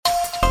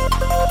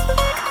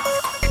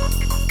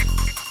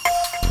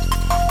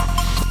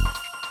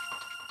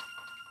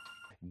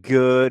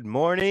Good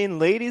morning,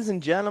 ladies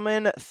and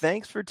gentlemen.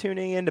 Thanks for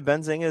tuning in to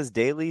Benzinga's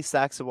Daily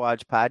Stocks to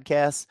Watch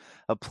podcast,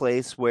 a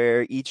place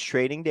where each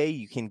trading day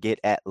you can get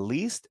at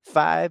least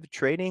 5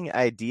 trading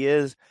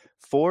ideas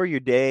for your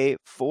day,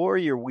 for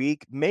your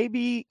week,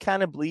 maybe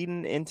kind of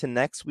bleeding into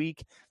next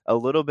week a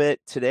little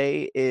bit.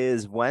 Today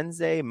is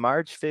Wednesday,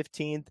 March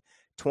 15th,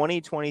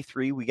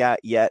 2023. We got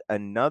yet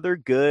another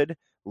good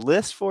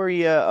list for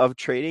you of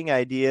trading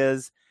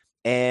ideas.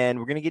 And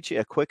we're going to get you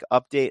a quick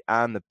update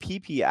on the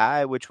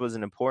PPI, which was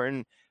an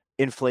important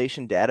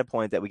inflation data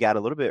point that we got a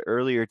little bit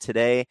earlier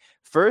today.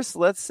 First,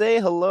 let's say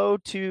hello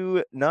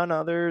to none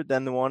other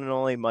than the one and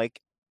only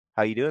Mike.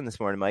 How you doing this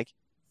morning, Mike?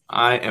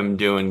 I am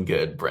doing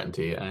good,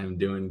 Brenty. I am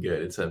doing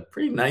good. It's a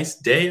pretty nice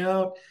day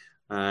out,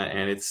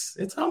 and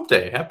it's hump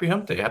day. Happy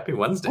hump day. Happy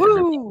Wednesday,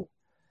 everybody. Woo!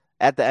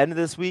 At the end of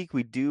this week,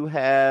 we do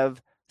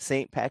have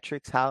St.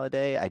 Patrick's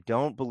holiday. I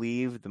don't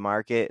believe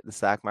the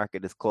stock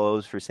market is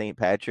closed for St.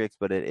 Patrick's,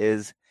 but it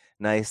is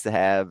nice to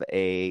have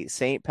a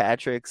St.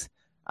 Patrick's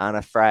on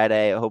a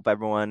Friday. I hope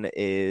everyone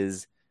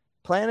is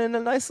planning a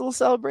nice little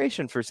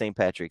celebration for St.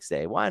 Patrick's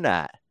Day. Why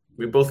not?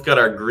 We both got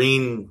our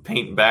green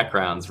paint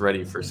backgrounds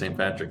ready for St.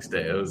 Patrick's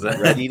Day. It was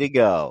Ready to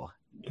go.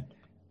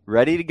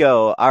 Ready to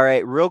go. All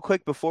right, real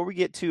quick, before we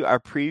get to our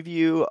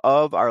preview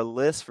of our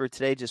list for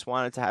today, just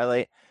wanted to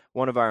highlight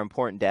one of our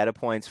important data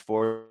points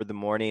for the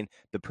morning,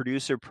 the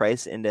producer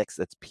price index,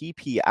 that's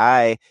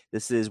PPI.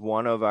 This is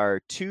one of our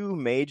two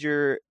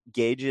major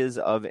gauges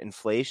of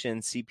inflation,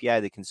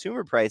 CPI, the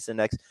consumer price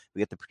index. We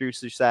get the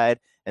producer side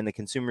and the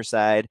consumer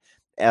side.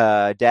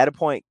 Data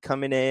point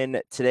coming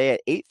in today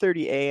at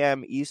 8:30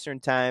 a.m. Eastern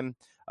time,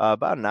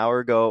 about an hour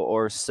ago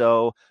or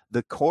so.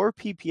 The core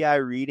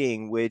PPI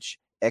reading, which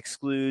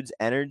excludes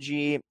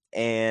energy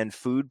and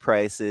food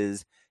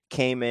prices,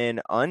 came in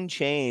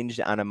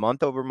unchanged on a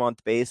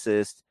month-over-month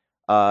basis.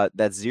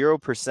 That's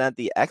 0%.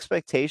 The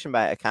expectation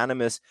by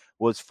economists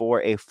was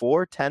for a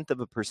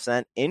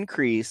 0.4%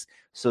 increase.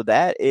 So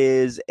that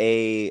is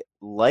a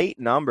light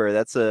number.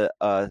 That's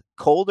a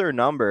colder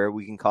number,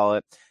 we can call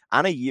it.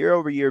 On a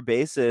year-over-year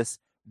basis,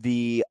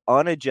 the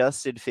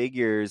unadjusted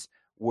figures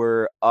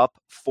were up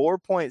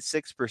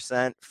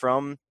 4.6%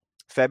 from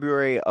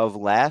February of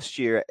last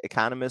year.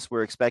 Economists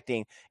were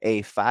expecting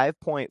a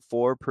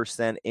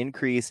 5.4%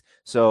 increase.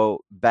 So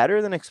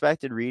better than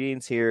expected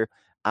readings here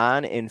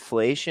on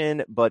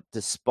inflation. But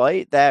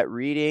despite that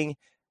reading,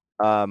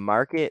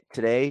 market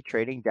today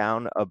trading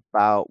down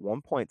about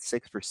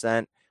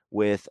 1.6%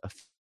 with a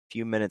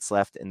few minutes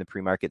left in the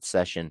pre-market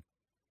session.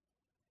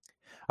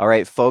 All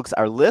right, folks,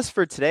 our list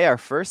for today, our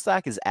first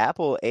stock is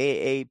Apple,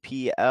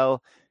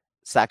 AAPL.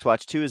 Stock to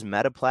watch 2 is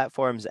Meta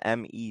Platforms,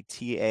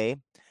 META.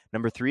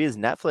 Number 3 is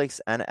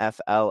Netflix,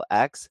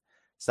 NFLX.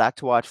 Stock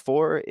to watch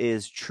 4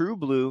 is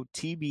TrueBlue,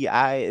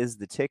 TBI is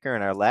the ticker.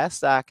 And our last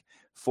stock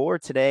for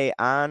today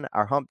on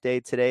our hump day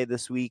today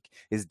this week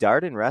is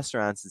Darden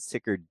Restaurants. It's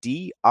ticker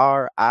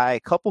DRI.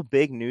 Couple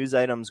big news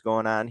items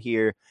going on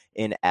here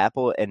in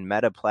Apple and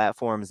Meta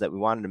Platforms that we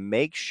wanted to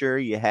make sure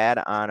you had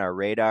on our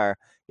radar.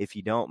 If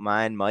you don't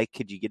mind, Mike,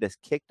 could you get us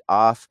kicked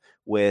off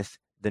with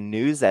the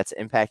news that's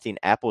impacting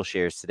Apple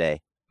shares today?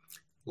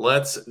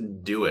 Let's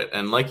do it.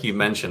 And like you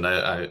mentioned,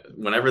 I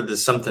whenever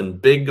there's something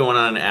big going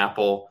on in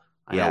Apple,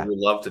 I know we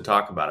love to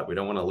talk about it. We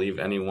don't want to leave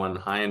anyone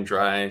high and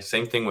dry.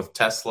 Same thing with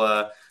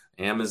Tesla,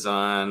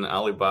 Amazon,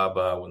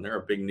 Alibaba. When there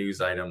are big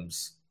news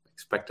items,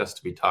 expect us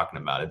to be talking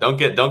about it. Don't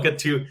get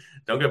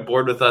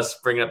bored with us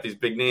bringing up these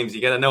big names.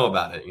 You got to know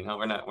about it. You know,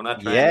 we're not trying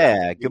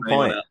to good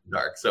anyone point. out in the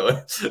dark. So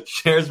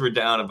shares were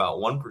down about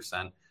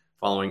 1%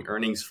 following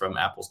earnings from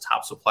Apple's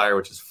top supplier,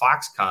 which is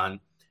Foxconn.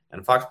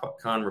 And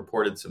Foxconn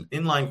reported some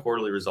inline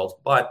quarterly results,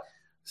 but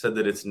said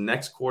that its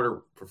next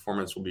quarter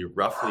performance will be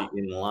roughly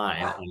in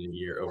line on a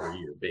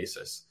year-over-year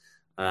basis.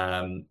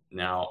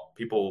 Now,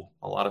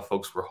 a lot of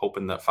folks were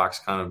hoping that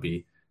Foxconn would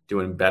be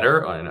doing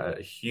better on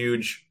a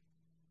huge,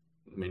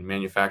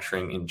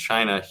 manufacturing in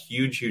China,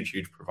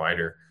 huge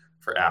provider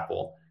for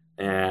Apple.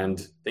 And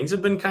things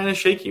have been kind of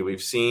shaky.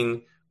 We've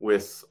seen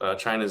with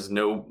China's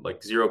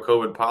zero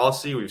COVID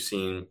policy, we've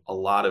seen a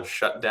lot of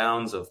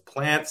shutdowns of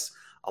plants,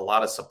 a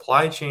lot of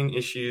supply chain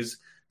issues.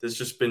 There's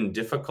just been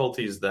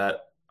difficulties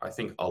that I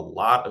think a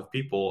lot of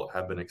people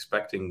have been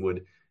expecting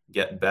would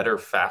get better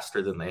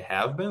faster than they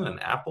have been.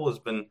 And Apple has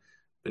been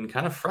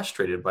kind of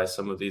frustrated by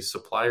some of these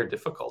supplier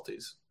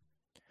difficulties.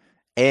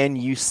 And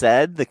you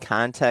said the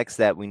context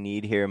that we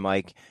need here,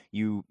 Mike,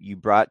 you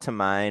brought to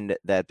mind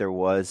that there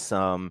was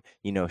some,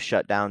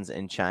 shutdowns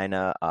in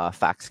China.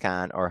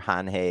 Foxconn or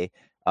Hanhe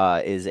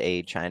is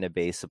a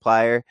China-based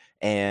supplier.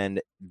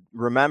 And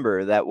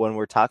remember that when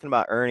we're talking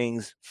about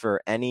earnings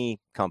for any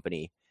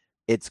company,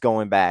 it's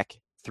going back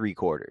 3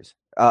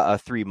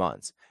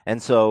 months.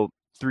 And so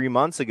 3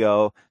 months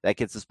ago, that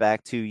gets us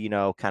back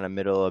to, kind of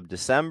middle of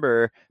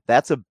December.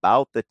 That's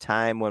about the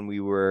time when we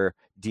were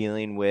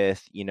dealing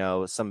with,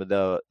 some of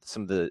the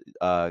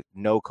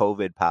no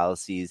COVID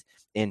policies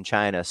in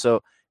China.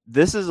 So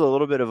this is a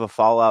little bit of a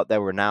fallout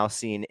that we're now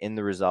seeing in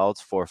the results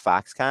for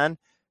Foxconn.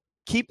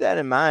 Keep that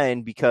in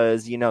mind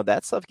because,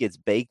 that stuff gets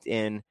baked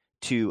in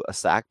to a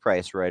stock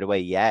price right away.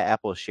 Yeah,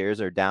 Apple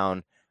shares are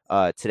down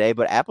today,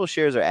 but Apple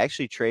shares are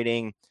actually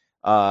trading.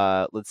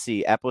 Let's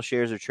see, Apple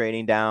shares are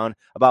trading down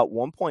about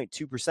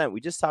 1.2%.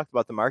 We just talked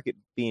about the market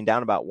being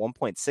down about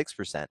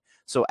 1.6%.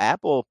 So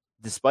Apple,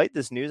 despite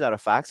this news out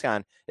of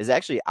Foxconn, is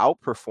actually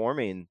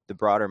outperforming the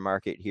broader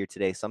market here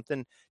today.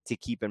 Something to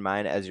keep in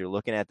mind as you're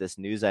looking at this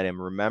news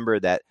item. Remember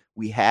that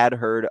we had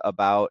heard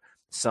about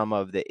some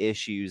of the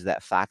issues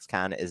that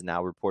Foxconn is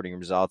now reporting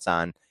results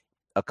on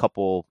a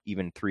couple,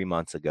 even 3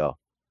 months ago.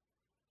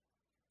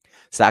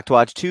 Stock to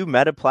watch 2,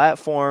 Meta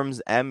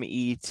Platforms,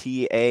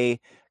 META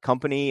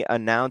company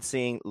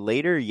announcing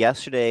later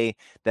yesterday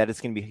that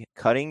it's going to be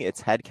cutting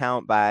its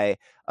headcount by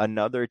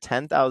another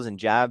 10,000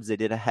 jobs. They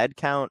did a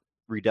headcount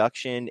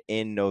reduction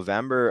in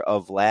November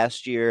of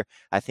last year.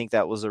 I think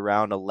that was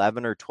around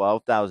 11 or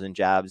 12,000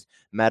 jobs.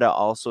 Meta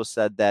also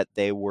said that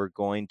they were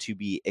going to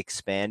be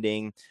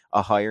expanding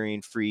a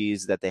hiring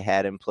freeze that they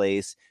had in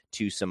place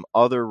to some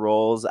other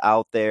roles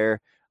out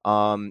there.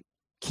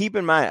 Keep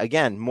in mind,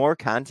 again, more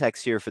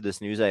context here for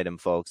this news item,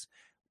 folks.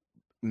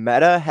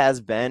 Meta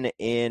has been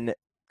in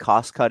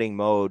cost-cutting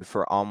mode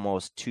for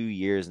almost 2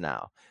 years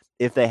now.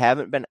 If they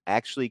haven't been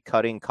actually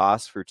cutting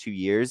costs for 2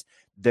 years,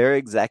 their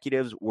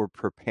executives were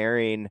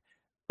preparing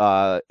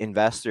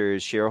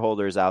investors,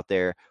 shareholders out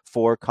there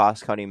for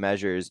cost-cutting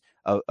measures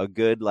a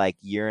good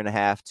year and a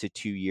half to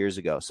 2 years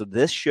ago. So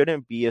this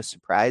shouldn't be a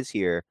surprise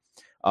here.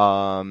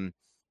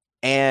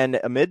 And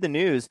amid the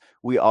news,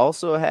 we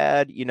also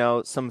had,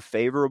 some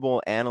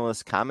favorable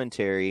analyst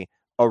commentary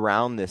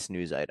around this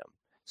news item.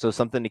 So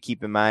something to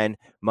keep in mind.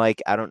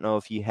 Mike, I don't know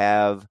if you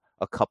have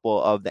a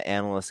couple of the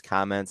analyst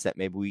comments that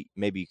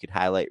maybe you could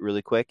highlight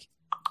really quick.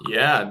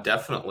 Yeah,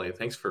 definitely.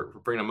 Thanks for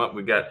bringing them up.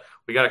 We got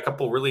a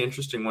couple really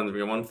interesting ones. We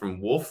got one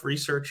from Wolf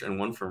Research and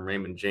one from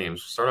Raymond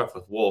James. We'll start off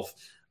with Wolf.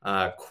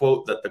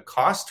 Quote that the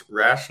cost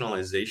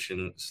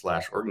rationalization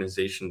 /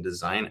 organization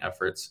design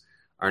efforts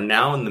are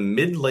now in the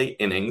mid-late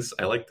innings.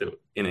 I like the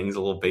innings,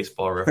 a little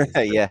baseball reference.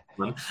 Yeah.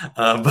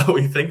 But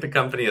we think the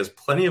company has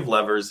plenty of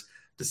levers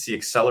to see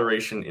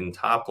acceleration in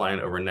top line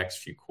over the next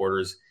few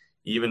quarters,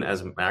 even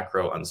as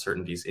macro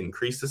uncertainties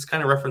increase. This is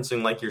kind of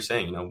referencing, like you're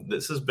saying,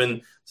 this has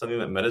been something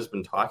that Meta's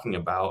been talking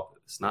about.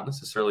 It's not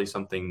necessarily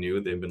something new.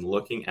 They've been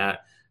looking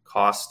at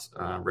cost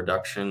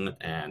reduction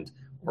and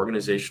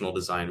organizational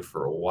design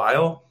for a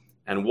while.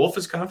 And Wolf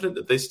is confident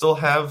that they still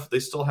have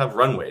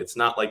runway. It's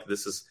not like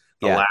this is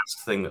the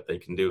last thing that they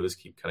can do is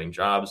keep cutting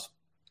jobs.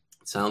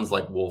 It sounds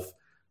like Wolf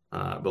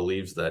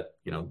believes that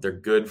they're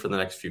good for the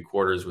next few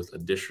quarters with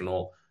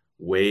additional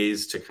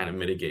ways to kind of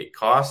mitigate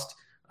cost.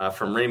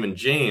 From Raymond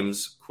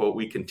James, quote,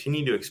 we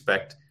continue to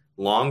expect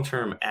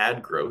long-term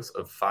ad growth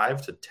of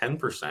 5 to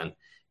 10%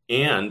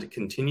 and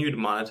continued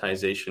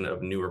monetization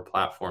of newer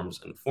platforms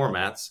and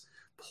formats,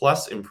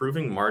 plus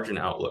improving margin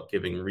outlook,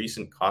 giving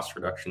recent cost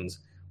reductions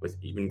with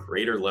even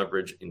greater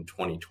leverage in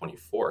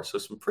 2024. So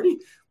some pretty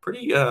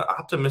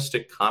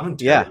optimistic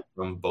commentary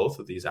from both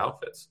of these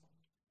outfits.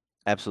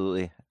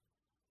 Absolutely.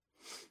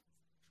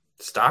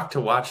 Stock to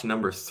watch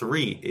number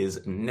 3 is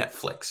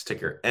Netflix,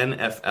 ticker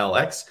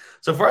NFLX.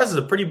 So far, this is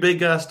a pretty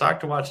big stock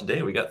to watch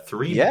today. We got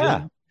 3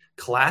 big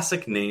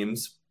classic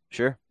names.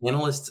 Sure.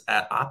 Analysts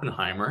at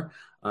Oppenheimer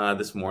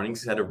this morning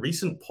said a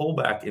recent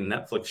pullback in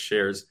Netflix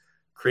shares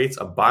creates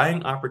a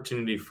buying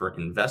opportunity for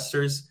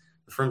investors.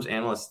 The firm's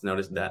analysts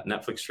noticed that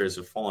Netflix shares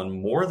have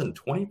fallen more than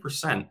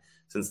 20%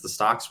 since the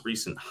stock's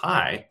recent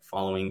high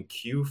following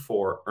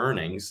Q4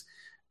 earnings.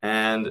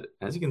 And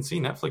as you can see,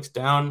 Netflix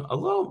down a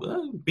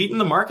little, beating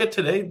the market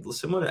today,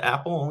 similar to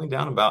Apple, only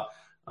down about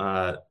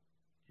a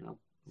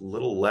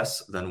little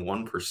less than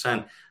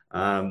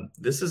 1%.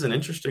 This is an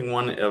interesting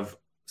one of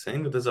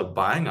saying that there's a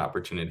buying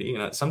opportunity.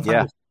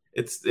 Sometimes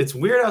it's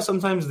weird how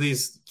sometimes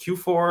these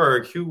Q4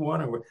 or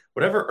Q1 or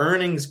whatever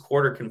earnings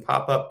quarter can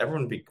pop up.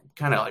 Everyone be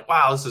kind of like,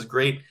 wow, this is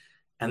great.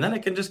 And then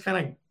it can just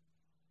kind of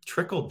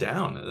trickle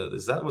down.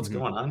 Is that what's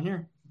going on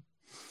here?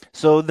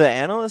 So the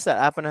analysts at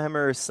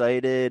Oppenheimer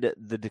cited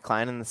the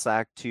decline in the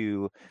stock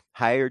to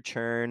higher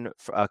churn,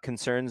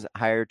 concerns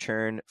higher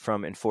churn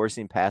from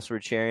enforcing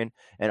password sharing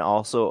and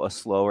also a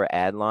slower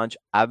ad launch.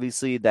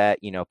 Obviously that,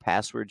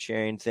 password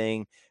sharing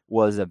thing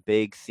was a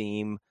big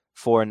theme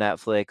for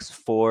Netflix,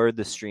 for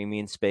the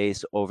streaming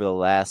space over the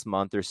last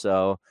month or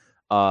so.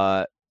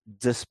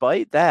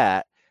 Despite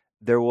that,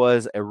 there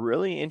was a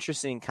really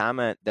interesting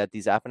comment that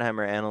these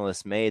Oppenheimer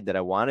analysts made that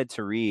I wanted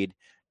to read.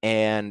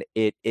 And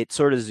it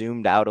sort of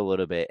zoomed out a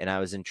little bit. And I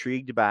was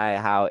intrigued by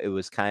how it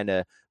was kind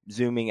of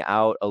zooming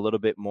out a little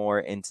bit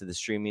more into the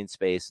streaming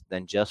space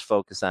than just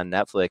focus on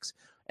Netflix.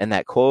 And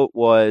that quote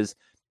was,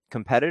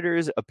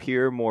 competitors in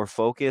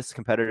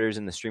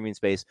the streaming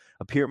space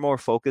appear more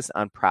focused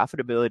on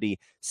profitability,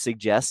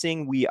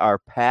 suggesting we are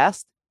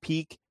past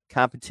peak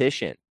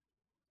competition.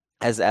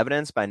 As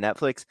evidenced by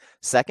Netflix,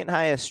 second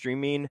highest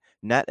streaming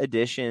net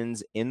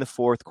additions in the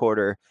fourth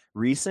quarter,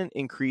 recent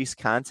increased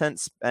content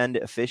spend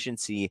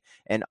efficiency,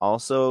 and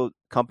also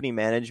company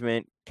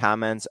management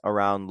comments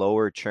around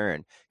lower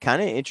churn.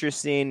 Kind of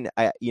interesting.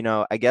 I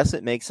guess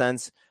it makes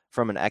sense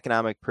from an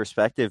economic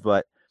perspective,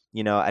 but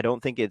I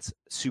don't think it's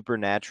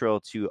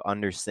supernatural to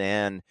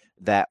understand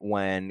that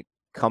when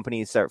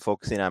companies start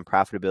focusing on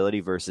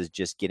profitability versus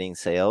just getting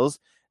sales,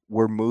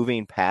 we're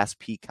moving past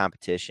peak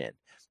competition.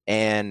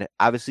 And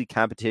obviously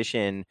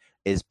competition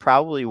is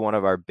probably one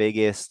of our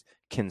biggest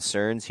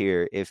concerns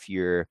here if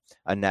you're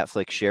a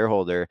Netflix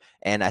shareholder.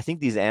 And I think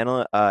these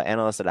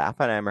analysts at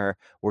Oppenheimer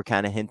were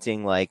kind of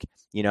hinting like,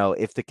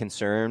 if the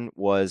concern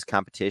was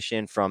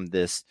competition from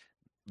this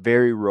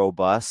very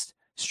robust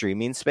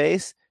streaming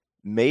space,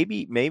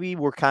 maybe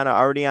we're kind of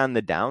already on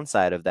the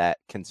downside of that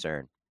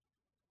concern.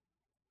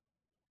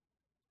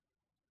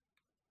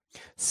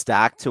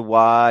 Stock to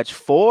watch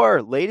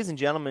for, ladies and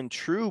gentlemen,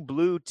 True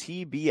Blue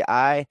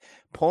TBI.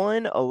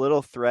 Pulling a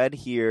little thread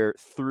here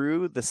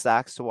through the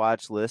stocks to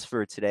watch list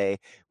for today.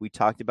 We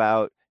talked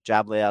about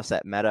job layoffs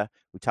at Meta.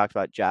 We talked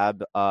about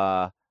job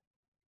layoffs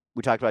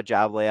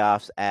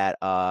at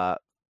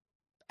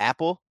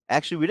Apple.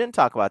 Actually, we didn't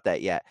talk about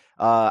that yet.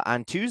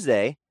 On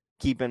Tuesday,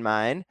 keep in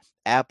mind,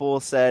 Apple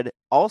said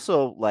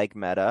also like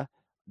Meta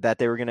that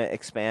they were going to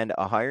expand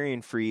a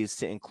hiring freeze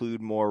to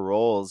include more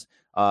roles.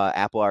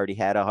 Apple already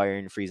had a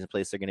hiring freeze in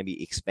place. They're going to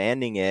be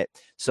expanding it.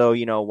 So,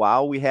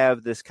 while we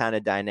have this kind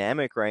of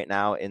dynamic right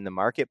now in the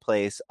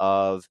marketplace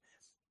of,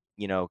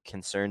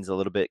 concerns in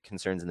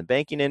the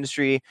banking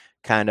industry,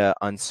 kind of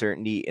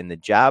uncertainty in the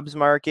jobs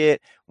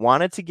market,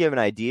 wanted to give an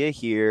idea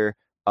here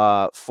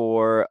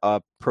for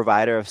a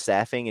provider of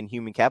staffing and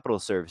human capital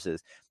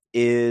services.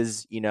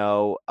 Is,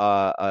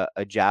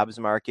 a jobs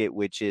market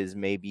which is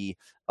maybe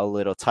a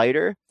little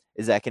tighter?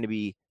 Is that going to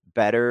be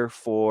better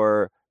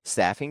for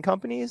staffing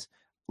companies?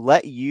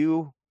 Let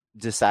you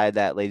decide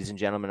that, ladies and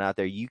gentlemen out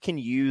there. You can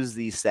use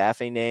these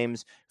staffing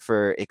names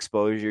for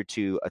exposure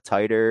to a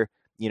tighter,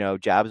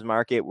 jobs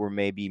market where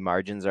maybe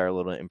margins are a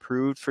little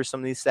improved for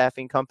some of these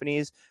staffing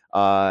companies,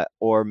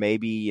 or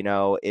maybe,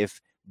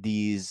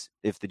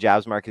 if the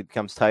jobs market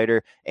becomes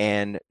tighter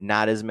and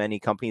not as many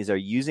companies are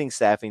using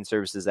staffing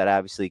services, that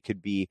obviously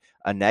could be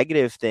a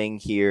negative thing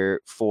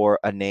here for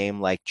a name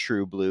like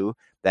True Blue.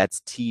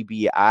 That's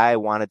TBI.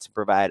 Wanted to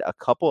provide a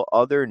couple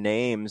other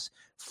names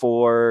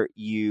for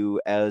you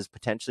as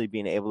potentially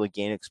being able to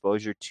gain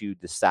exposure to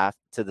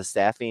the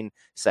staffing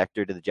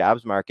sector, to the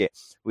jobs market.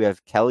 We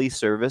have Kelly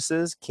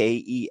Services,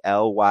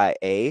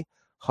 KELYA,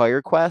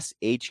 HireQuest,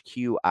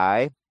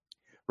 HQI,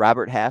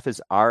 Robert Half is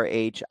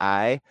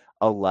RHI,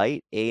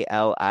 Alight,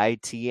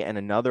 ALIT, and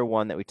another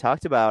one that we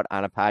talked about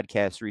on a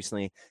podcast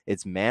recently,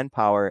 it's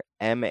Manpower,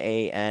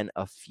 MAN.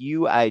 A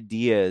few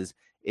ideas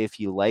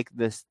if you like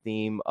this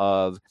theme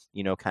of,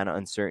 kind of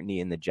uncertainty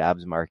in the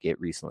jobs market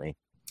recently.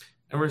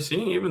 And we're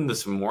seeing even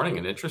this morning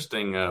an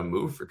interesting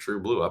move for True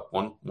Blue, up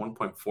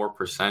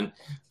 1.4%,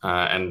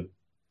 and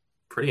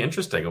pretty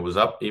interesting. It was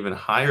up even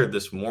higher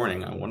this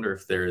morning. I wonder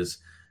if there's,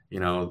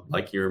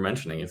 like you were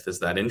mentioning, if there's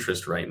that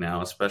interest right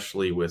now,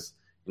 especially with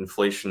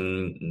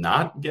inflation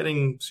not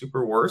getting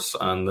super worse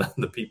on the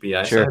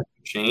PPI side,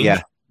 change.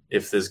 Yeah.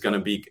 If there's going to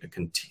be a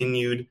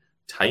continued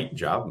tight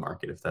job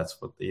market, if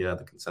that's what the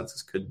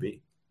consensus could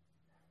be.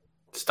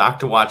 Stock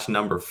to watch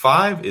number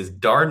 5 is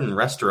Darden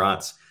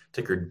Restaurants,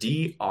 ticker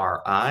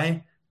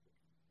DRI.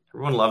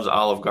 Everyone loves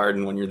Olive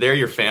Garden. When you're there,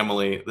 your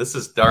family. This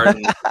is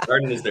Darden.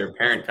 Darden is their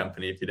parent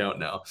company, if you don't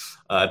know.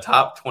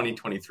 Top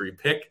 2023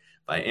 pick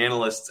by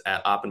analysts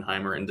at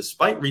Oppenheimer. And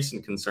despite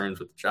recent concerns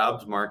with the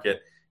jobs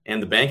market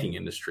and the banking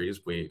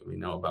industries we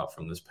know about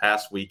from this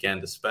past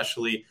weekend,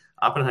 especially,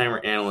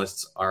 Oppenheimer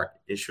analysts are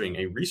issuing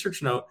a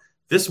research note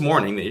this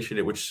morning. They issued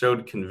it, which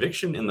showed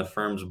conviction in the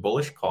firm's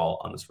bullish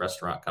call on this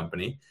restaurant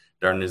company.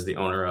 Darden is the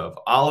owner of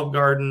Olive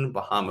Garden,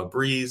 Bahama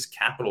Breeze,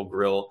 Capitol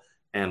Grill,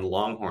 and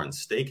Longhorn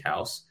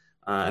Steakhouse.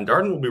 And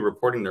Darden will be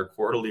reporting their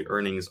quarterly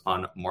earnings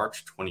on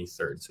March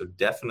 23rd. So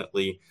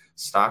definitely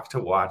stock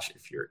to watch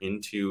if you're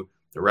into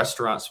the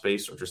restaurant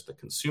space or just the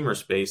consumer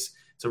space.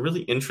 It's a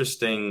really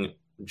interesting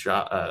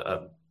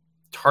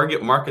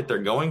target market they're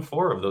going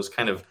for, of those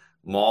kind of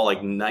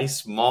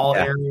nice mall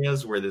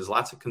areas where there's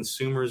lots of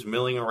consumers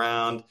milling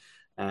around.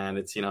 And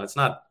it's, it's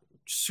not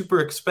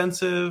super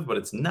expensive, but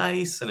it's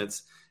nice. And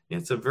it's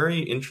a very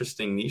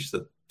interesting niche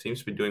that seems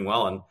to be doing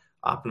well. And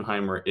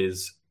Oppenheimer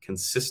is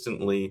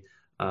consistently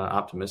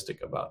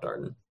optimistic about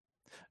Darden.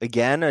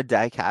 Again, a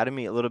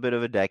little bit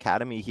of a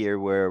dichotomy here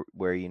where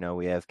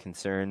we have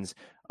concerns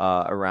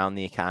around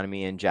the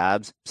economy and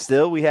jobs.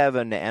 Still, we have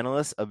an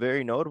analyst, a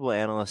very notable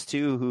analyst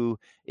too, who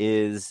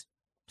is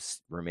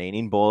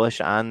remaining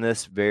bullish on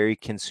this very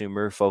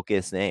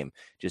consumer-focused name.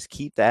 Just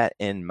keep that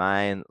in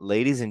mind,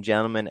 ladies and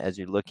gentlemen, as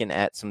you're looking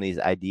at some of these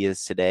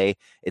ideas today.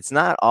 It's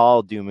not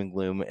all doom and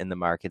gloom in the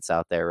markets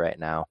out there right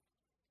now.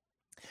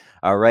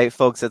 All right,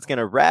 folks, that's going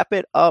to wrap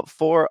it up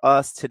for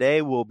us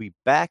today. We'll be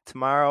back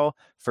tomorrow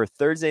for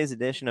Thursday's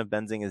edition of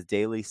Benzinga's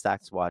Daily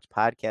Stocks to Watch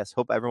podcast.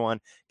 Hope everyone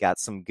got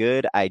some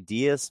good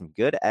ideas, some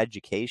good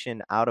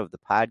education out of the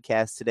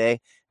podcast today.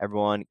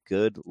 Everyone,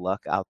 good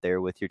luck out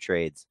there with your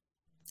trades.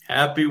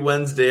 Happy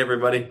Wednesday,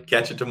 everybody.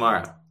 Catch you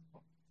tomorrow.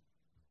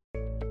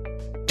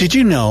 Did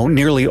you know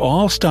nearly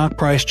all stock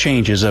price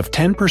changes of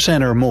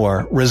 10% or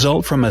more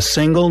result from a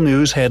single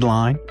news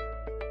headline?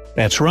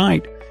 That's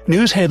right.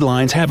 News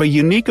headlines have a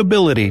unique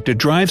ability to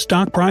drive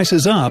stock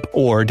prices up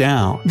or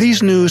down.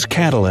 These news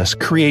catalysts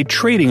create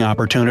trading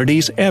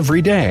opportunities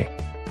every day.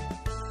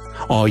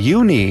 All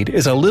you need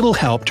is a little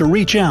help to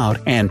reach out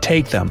and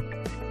take them.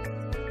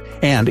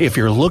 And if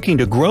you're looking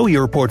to grow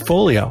your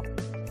portfolio,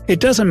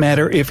 it doesn't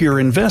matter if your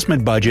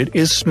investment budget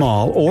is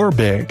small or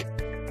big.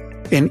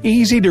 An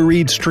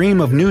easy-to-read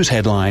stream of news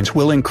headlines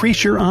will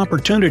increase your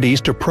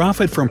opportunities to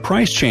profit from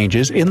price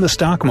changes in the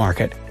stock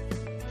market,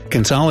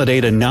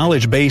 consolidate a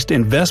knowledge-based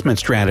investment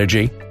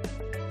strategy,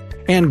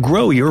 and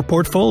grow your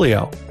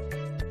portfolio.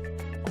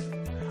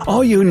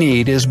 All you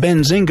need is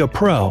Benzinga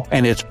Pro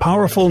and its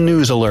powerful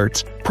news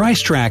alerts,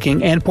 price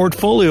tracking, and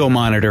portfolio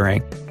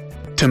monitoring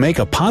to make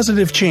a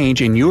positive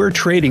change in your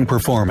trading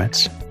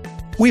performance.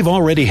 We've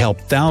already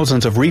helped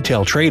thousands of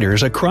retail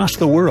traders across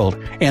the world,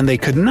 and they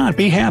could not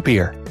be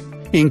happier.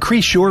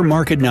 Increase your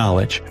market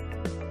knowledge,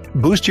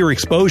 boost your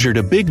exposure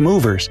to big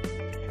movers,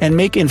 and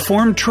make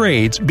informed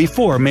trades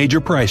before major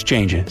price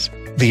changes.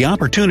 The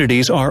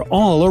opportunities are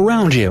all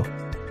around you.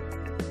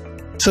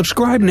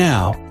 Subscribe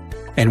now,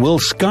 and we'll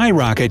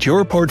skyrocket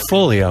your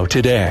portfolio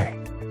today.